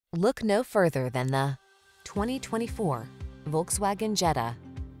Look no further than the 2024 Volkswagen Jetta.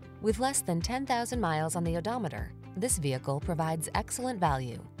 With less than 10,000 miles on the odometer, this vehicle provides excellent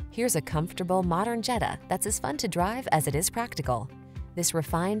value. Here's a comfortable, modern Jetta that's as fun to drive as it is practical. This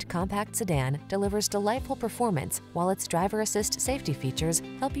refined, compact sedan delivers delightful performance while its driver assist safety features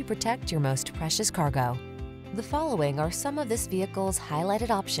help you protect your most precious cargo. The following are some of this vehicle's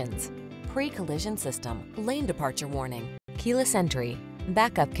highlighted options: pre-collision system, lane departure warning, keyless entry,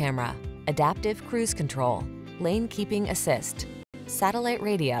 backup camera, adaptive cruise control, lane keeping assist, satellite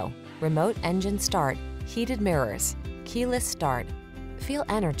radio, remote engine start, heated mirrors, keyless start. Feel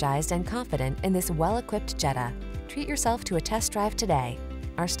energized and confident in this well-equipped Jetta. Treat yourself to a test drive today.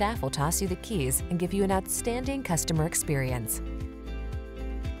 Our staff will toss you the keys and give you an outstanding customer experience.